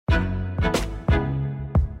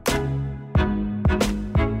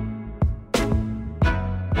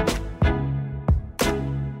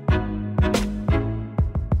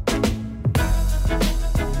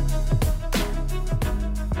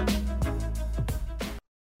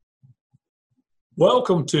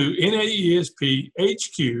Welcome to NAESP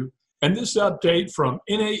HQ and this update from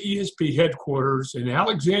NAESP headquarters in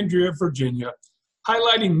Alexandria, Virginia,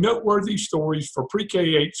 highlighting noteworthy stories for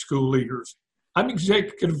pre-K-8 school leaders. I'm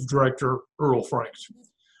Executive Director Earl Franks.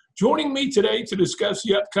 Joining me today to discuss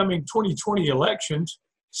the upcoming 2020 elections,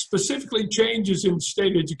 specifically changes in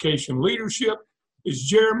state education leadership, is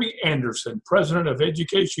Jeremy Anderson, President of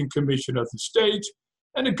Education Commission of the States,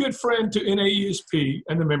 and a good friend to NAESP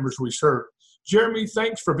and the members we serve. Jeremy,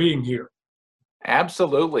 thanks for being here.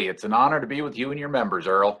 Absolutely. It's an honor to be with you and your members,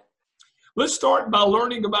 Earl. Let's start by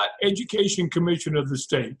learning about Education Commission of the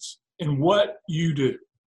States and what you do.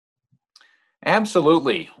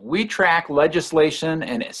 Absolutely. We track legislation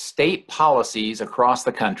and state policies across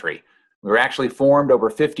the country. We were actually formed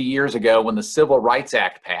over 50 years ago when the Civil Rights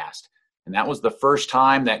Act passed. And that was the first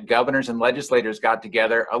time that governors and legislators got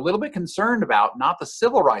together a little bit concerned about not the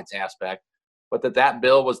civil rights aspect, but that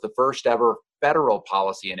bill was the first ever federal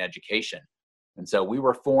policy in education. And so we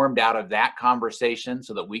were formed out of that conversation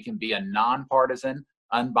so that we can be a nonpartisan,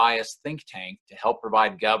 unbiased think tank to help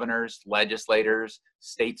provide governors, legislators,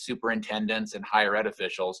 state superintendents, and higher ed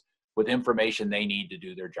officials with information they need to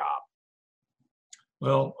do their job.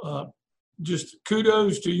 Well, just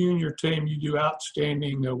kudos to you and your team. You do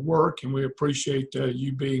outstanding work, and we appreciate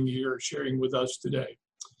you being here sharing with us today.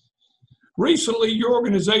 Recently, your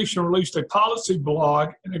organization released a policy blog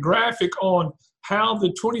and a graphic on how the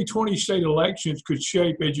 2020 state elections could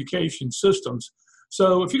shape education systems.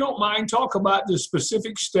 So if you don't mind, talk about the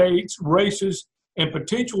specific states, races, and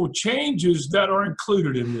potential changes that are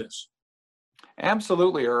included in this.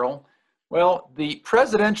 Absolutely, Earl. Well, the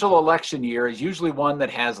presidential election year is usually one that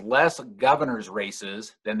has less governor's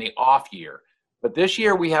races than the off year. But this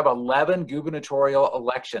year we have 11 gubernatorial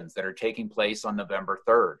elections that are taking place on November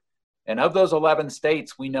 3rd. And of those 11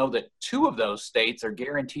 states, we know that 2 of those states are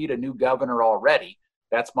guaranteed a new governor already.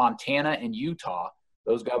 That's Montana and Utah.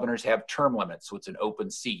 Those governors have term limits, so it's an open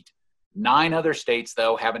seat. 9 other states,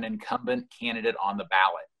 though, have an incumbent candidate on the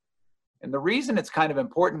ballot. And the reason it's kind of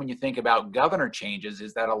important when you think about governor changes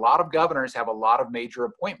is that a lot of governors have a lot of major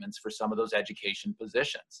appointments for some of those education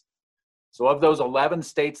positions. So of those 11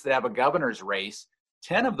 states that have a governor's race,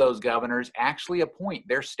 10 of those governors actually appoint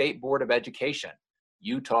their state board of education.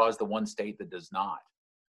 Utah is the one state that does not.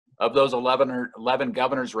 Of those 11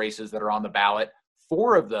 governor's races that are on the ballot,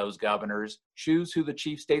 4 of those governors choose who the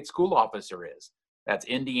chief state school officer is. That's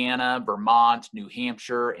Indiana, Vermont, New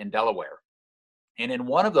Hampshire, and Delaware. And in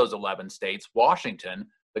one of those 11 states, Washington,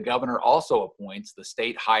 the governor also appoints the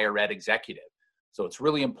state higher ed executive. So it's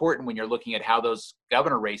really important when you're looking at how those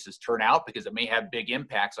governor races turn out because it may have big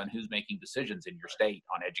impacts on who's making decisions in your state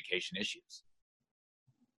on education issues.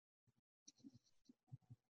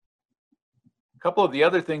 A couple of the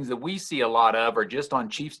other things that we see a lot of are just on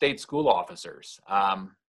chief state school officers.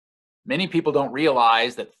 Many people don't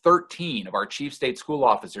realize that 13 of our chief state school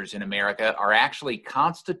officers in America are actually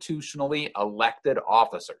constitutionally elected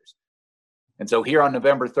officers. And so here on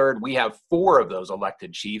November 3rd, we have 4 of those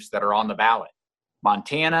elected chiefs that are on the ballot.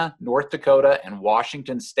 Montana, North Dakota, and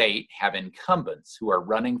Washington State have incumbents who are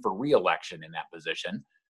running for re-election in that position.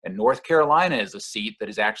 And North Carolina is a seat that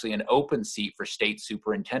is actually an open seat for state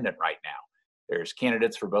superintendent right now. There's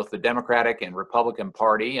candidates for both the Democratic and Republican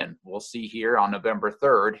Party, and we'll see here on November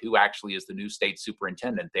 3rd who actually is the new state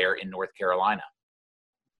superintendent there in North Carolina.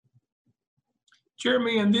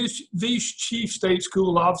 Jeremy, and these chief state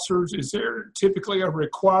school officers, is there typically a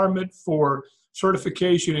requirement for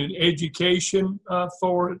certification in education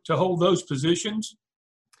to hold those positions?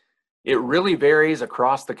 It really varies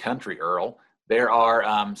across the country, Earl. There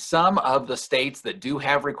are some of the states that do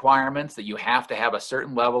have requirements that you have to have a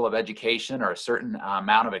certain level of education or a certain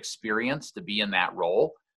amount of experience to be in that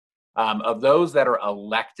role. Of those that are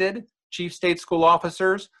elected chief state school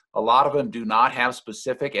officers, a lot of them do not have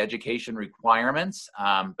specific education requirements,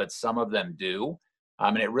 but some of them do.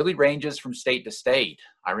 And it really ranges from state to state.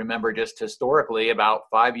 I remember just historically about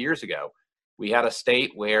 5 years ago, we had a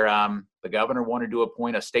state where the governor wanted to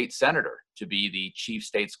appoint a state senator to be the chief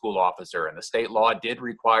state school officer. And the state law did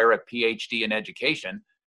require a PhD in education.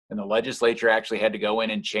 And the legislature actually had to go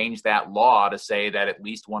in and change that law to say that at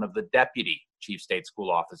least one of the deputy chief state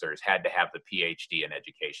school officers had to have the PhD in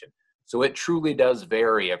education. So it truly does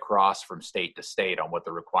vary across from state to state on what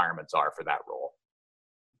the requirements are for that role.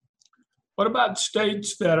 What about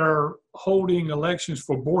states that are holding elections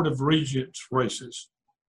for Board of Regents races?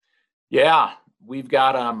 Yeah, we've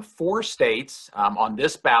got 4 states on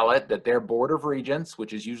this ballot that their Board of Regents,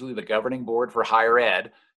 which is usually the governing board for higher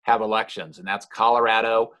ed, have elections. And that's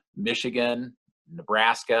Colorado, Michigan,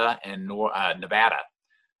 Nebraska, and Nevada.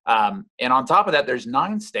 And on top of that, there's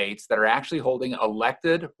 9 states that are actually holding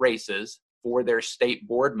elected races for their state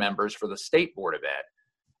board members for the State Board of Ed.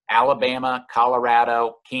 Alabama,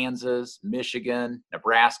 Colorado, Kansas, Michigan,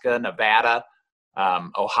 Nebraska, Nevada,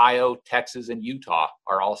 Ohio, Texas, and Utah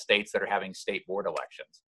are all states that are having state board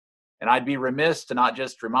elections. And I'd be remiss to not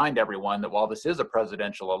just remind everyone that while this is a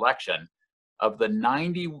presidential election, of the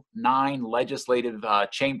 99 legislative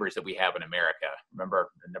chambers that we have in America, remember,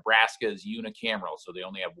 Nebraska is unicameral, so they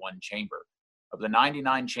only have 1 chamber. Of the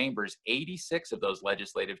 99 chambers, 86 of those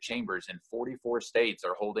legislative chambers in 44 states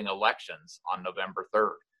are holding elections on November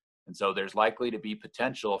 3rd. And so there's likely to be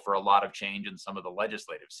potential for a lot of change in some of the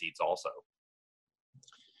legislative seats also.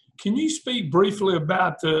 Can you speak briefly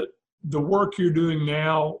about the work you're doing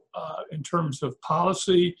now in terms of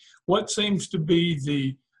policy? What seems to be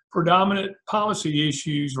the predominant policy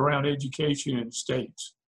issues around education in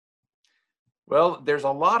states? Well, there's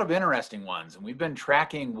a lot of interesting ones, and we've been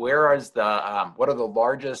tracking what are the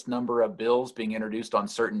largest number of bills being introduced on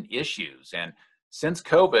certain issues. And since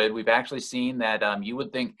COVID, we've actually seen that you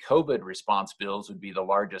would think COVID response bills would be the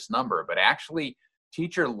largest number, but actually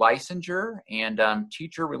teacher licensure and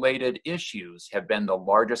teacher-related issues have been the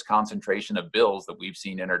largest concentration of bills that we've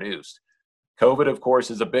seen introduced. COVID, of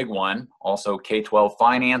course, is a big one. Also K-12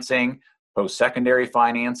 financing, post-secondary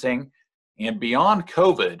financing, and beyond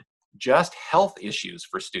COVID, just health issues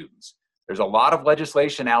for students. There's a lot of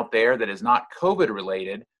legislation out there that is not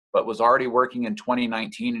COVID-related, but was already working in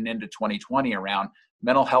 2019 and into 2020 around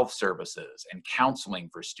mental health services and counseling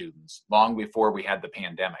for students long before we had the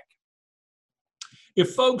pandemic.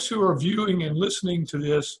 If folks who are viewing and listening to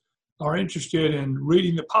this are interested in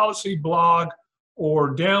reading the policy blog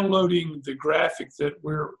or downloading the graphic that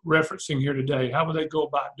we're referencing here today, how would they go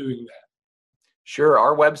about doing that? Sure,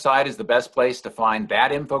 our website is the best place to find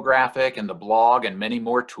that infographic and the blog and many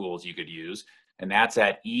more tools you could use, and that's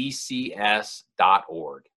at ecs.org.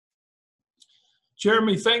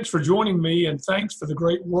 Jeremy, thanks for joining me, and thanks for the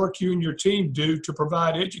great work you and your team do to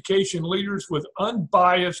provide education leaders with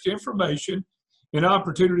unbiased information and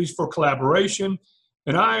opportunities for collaboration.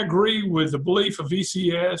 And I agree with the belief of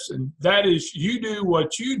ECS, and that is you do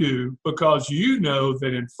what you do because you know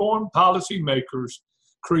that informed policymakers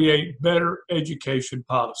create better education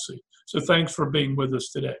policy. So thanks for being with us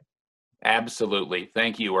today. Absolutely.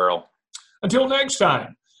 Thank you, Earl. Until next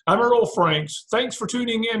time, I'm Earl Franks. Thanks for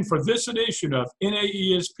tuning in for this edition of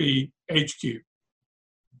NAESP HQ.